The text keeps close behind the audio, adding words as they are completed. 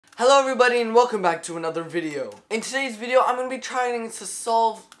Hello everybody and welcome back to another video. In today's video, I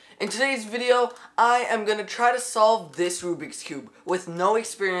am going to try to solve this Rubik's Cube with no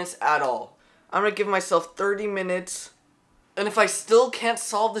experience at all. I'm going to give myself 30 minutes, and if I still can't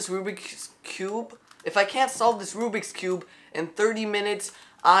solve this Rubik's Cube, in 30 minutes,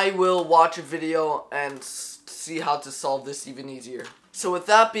 I will watch a video and see how to solve this even easier. So with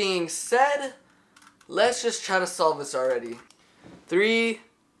that being said, let's just try to solve this already. 3,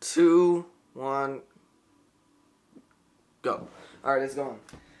 2, 1, go. Alright, it's going.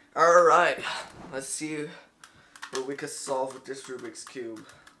 Alright, let's see what we could solve with this Rubik's Cube.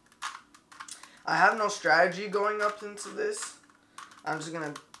 I have no strategy going up into this. I'm just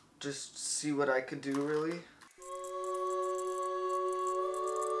gonna see what I could do, really.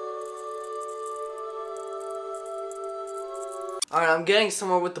 Alright, I'm getting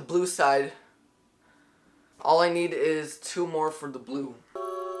somewhere with the blue side. All I need is 2 more for the blue.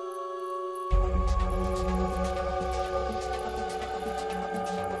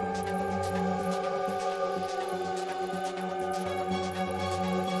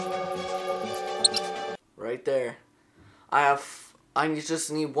 Right there. I just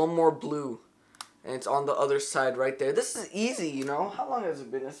need 1 more blue. And it's on the other side right there. This is easy, you know. How long has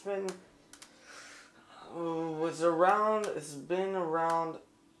it been? It's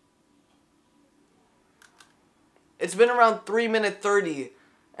been around 3 minutes 30,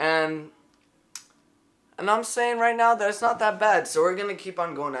 and I'm saying right now that it's not that bad, so we're gonna keep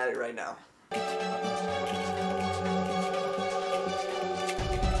on going at it right now.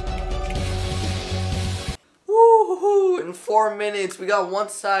 Woo-hoo-hoo! In 4 minutes, we got 1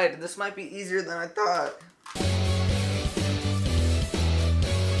 side. This might be easier than I thought.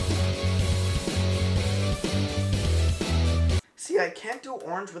 See, I can't do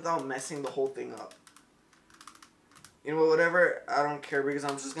orange without messing the whole thing up. You know, whatever, I don't care, because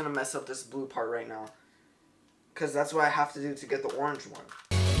I'm just going to mess up this blue part right now. Because that's what I have to do to get the orange one.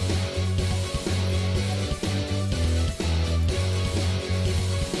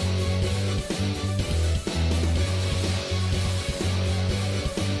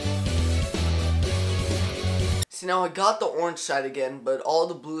 See, now I got the orange side again, but all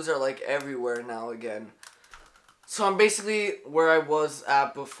the blues are like everywhere now again. So I'm basically where I was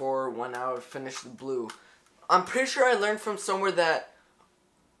at before when I would finish the blue. I'm pretty sure I learned from somewhere that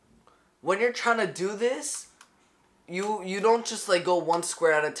when you're trying to do this, you don't just like go 1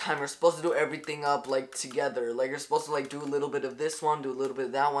 square at a time. You're supposed to do everything up like together. Like you're supposed to like do a little bit of this one, do a little bit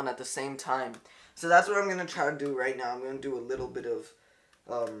of that one at the same time. So that's what I'm gonna try to do right now. I'm gonna do a little bit of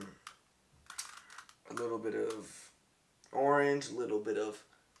orange, a little bit of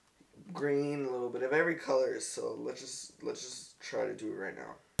green, a little bit of every color. So let's just try to do it right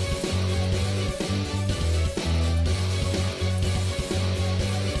now.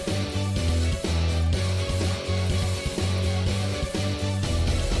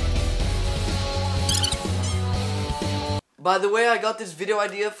 By the way, I got this video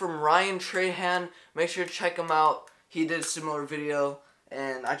idea from Ryan Trahan. Make sure to check him out. He did a similar video,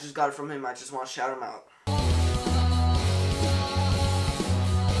 and I just got it from him. I just want to shout him out.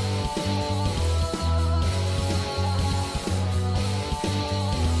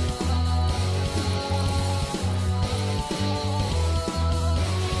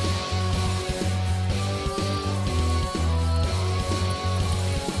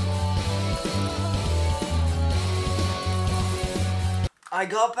 I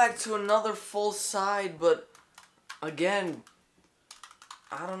got back to another full side, but again,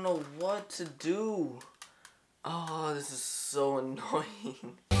 I don't know what to do. Oh, this is so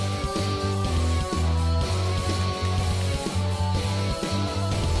annoying.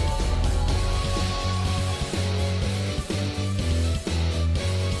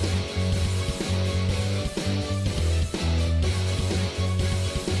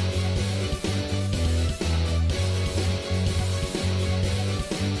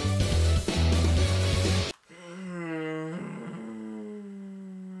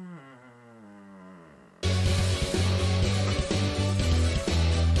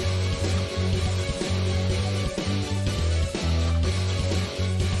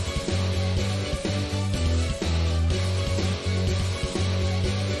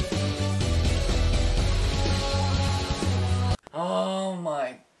 Oh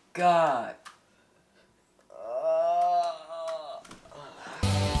my God.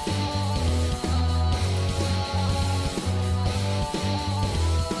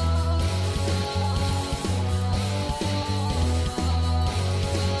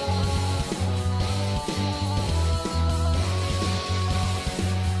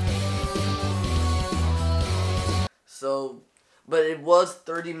 But it was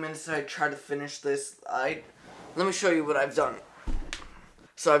 30 minutes that I tried to finish this. Let me show you what I've done.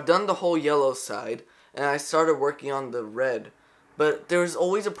 So I've done the whole yellow side, and I started working on the red. But there was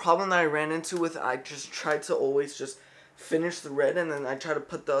always a problem that I ran into with, I just tried to always just finish the red, and then I try to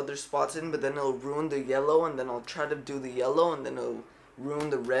put the other spots in, but then it'll ruin the yellow, and then I'll try to do the yellow, and then it'll ruin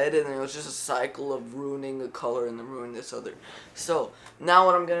the red, and then it was just a cycle of ruining a color and then ruining this other. So now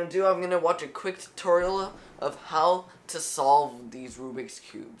what I'm going to do, I'm going to watch a quick tutorial of how to solve these Rubik's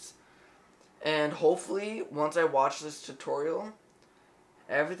Cubes. And hopefully, once I watch this tutorial,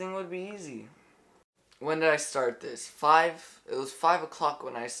 everything would be easy. When did I start this? It was 5 o'clock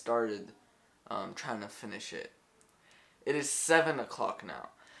when I started trying to finish it. It is 7 o'clock now.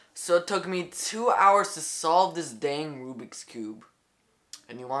 So it took me 2 hours to solve this dang Rubik's Cube.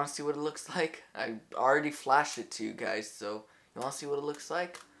 And you want to see what it looks like? I already flashed it to you guys, so you want to see what it looks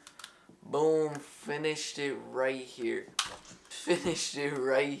like? Boom, finished it right here. Finished it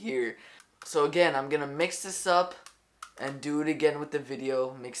right here. So again, I'm going to mix this up and do it again with the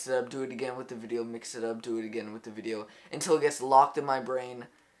video, mix it up, do it again with the video, mix it up, do it again with the video, until it gets locked in my brain,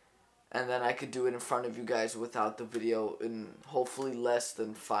 and then I could do it in front of you guys without the video in hopefully less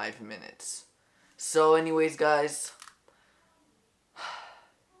than 5 minutes. So anyways guys,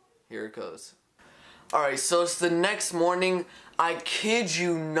 here it goes. Alright, so it's the next morning. I kid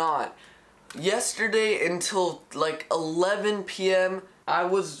you not. Yesterday until like 11 p.m. I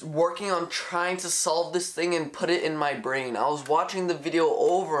was working on trying to solve this thing and put it in my brain. I was watching the video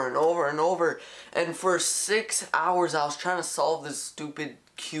over and over and over, and for 6 hours I was trying to solve this stupid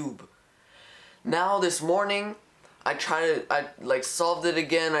cube. Now this morning I solved it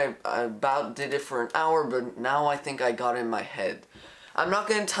again. I about did it for an hour, but now I think I got it in my head. I'm not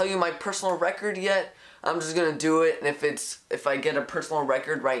going to tell you my personal record yet. I'm just going to do it, and if I get a personal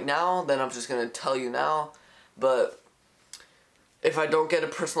record right now, then I'm just going to tell you now. But if I don't get a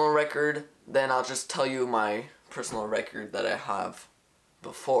personal record, then I'll just tell you my personal record that I have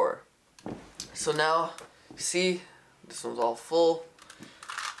before. So now, see, this one's all full.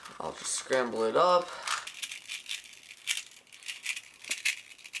 I'll just scramble it up.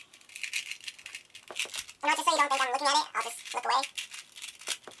 And just so you don't think I'm looking at it, I'll just look away.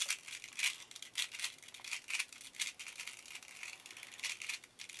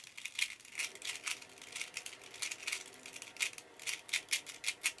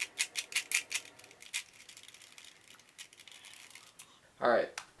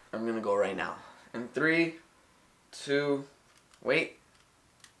 Alright, I'm gonna go right now. In 3, 2, wait.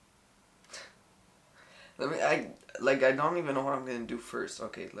 I don't even know what I'm gonna do first.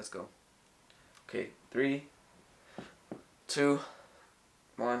 Okay, let's go. Okay, 3, 2,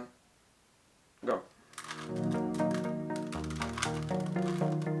 1, go.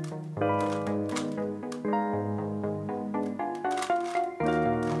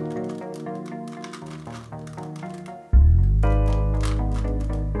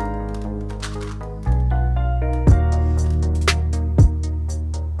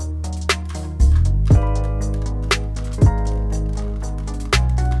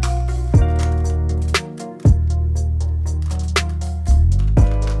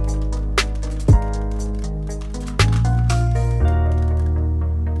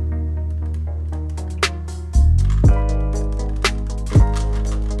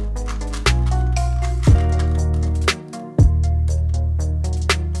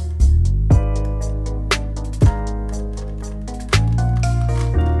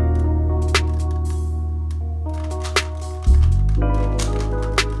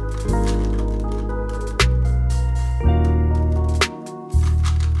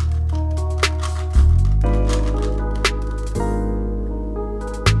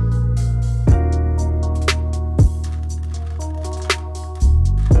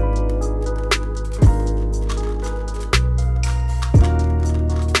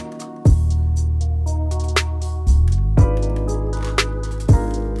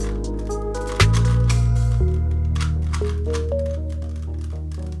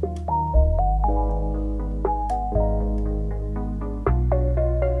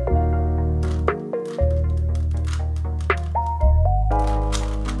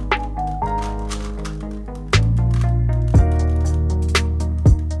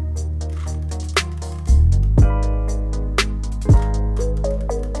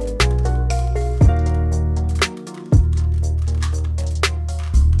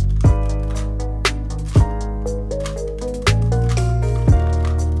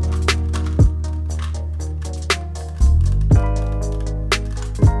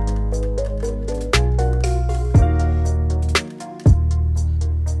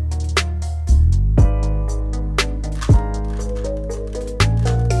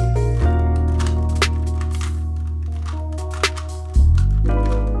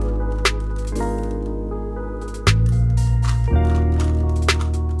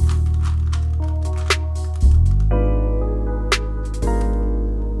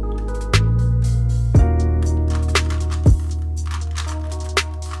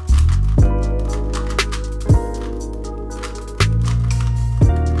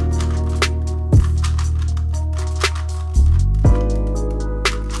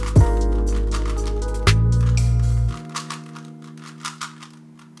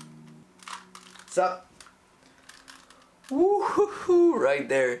 up. Woo-hoo-hoo, right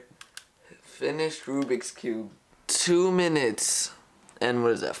there. Finished Rubik's Cube. 2 minutes. And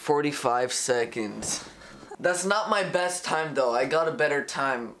what is that? 45 seconds. That's not my best time though. I got a better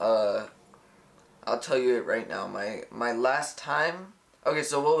time. I'll tell you it right now. My last time. Okay,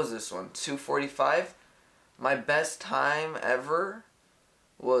 so what was this one? 2:45. My best time ever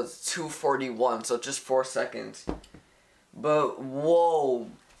was 2:41. So just 4 seconds. But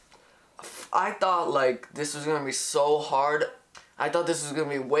whoa. I thought like this was gonna be so hard. I thought this was gonna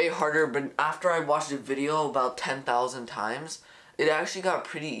be way harder, but after I watched the video about 10,000 times, it actually got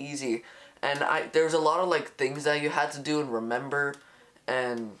pretty easy. And there's a lot of like things that you had to do and remember,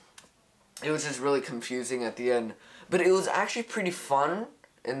 and it was just really confusing at the end. But it was actually pretty fun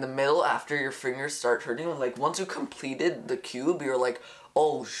in the middle after your fingers start hurting. Like once you completed the cube, you're like,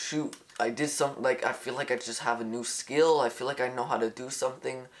 oh shoot, I did something. Like I feel like I just have a new skill. I feel like I know how to do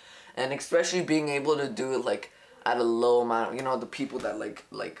something. And especially being able to do it like at a low amount, you know, the people that like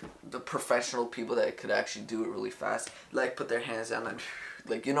the professional people that could actually do it really fast, like put their hands down and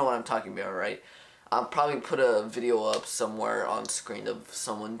like, you know what I'm talking about, right? I'll probably put a video up somewhere on screen of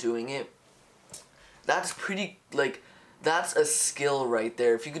someone doing it. That's pretty, like, that's a skill right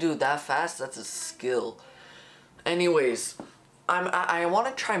there. If you could do it that fast, that's a skill. Anyways, I want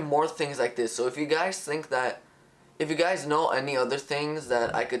to try more things like this. So if you guys think that, if you guys know any other things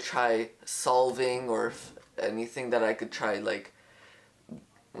that I could try solving, or if anything that I could try like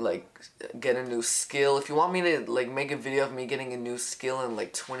get a new skill, if you want me to like make a video of me getting a new skill in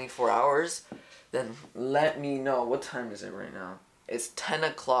like 24 hours, then let me know. What time is it right now? It's 10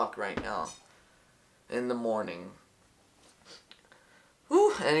 o'clock right now in the morning.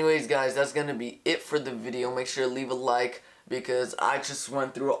 Whew. Anyways guys, that's gonna be it for the video. Make sure to leave a like, because I just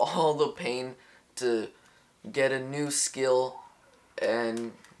went through all the pain to get a new skill.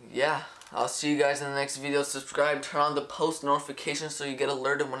 And yeah, I'll see you guys in the next video. Subscribe, turn on the post notifications so you get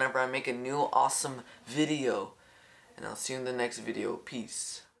alerted whenever I make a new awesome video. And I'll see you in the next video.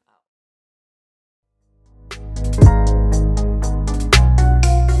 Peace.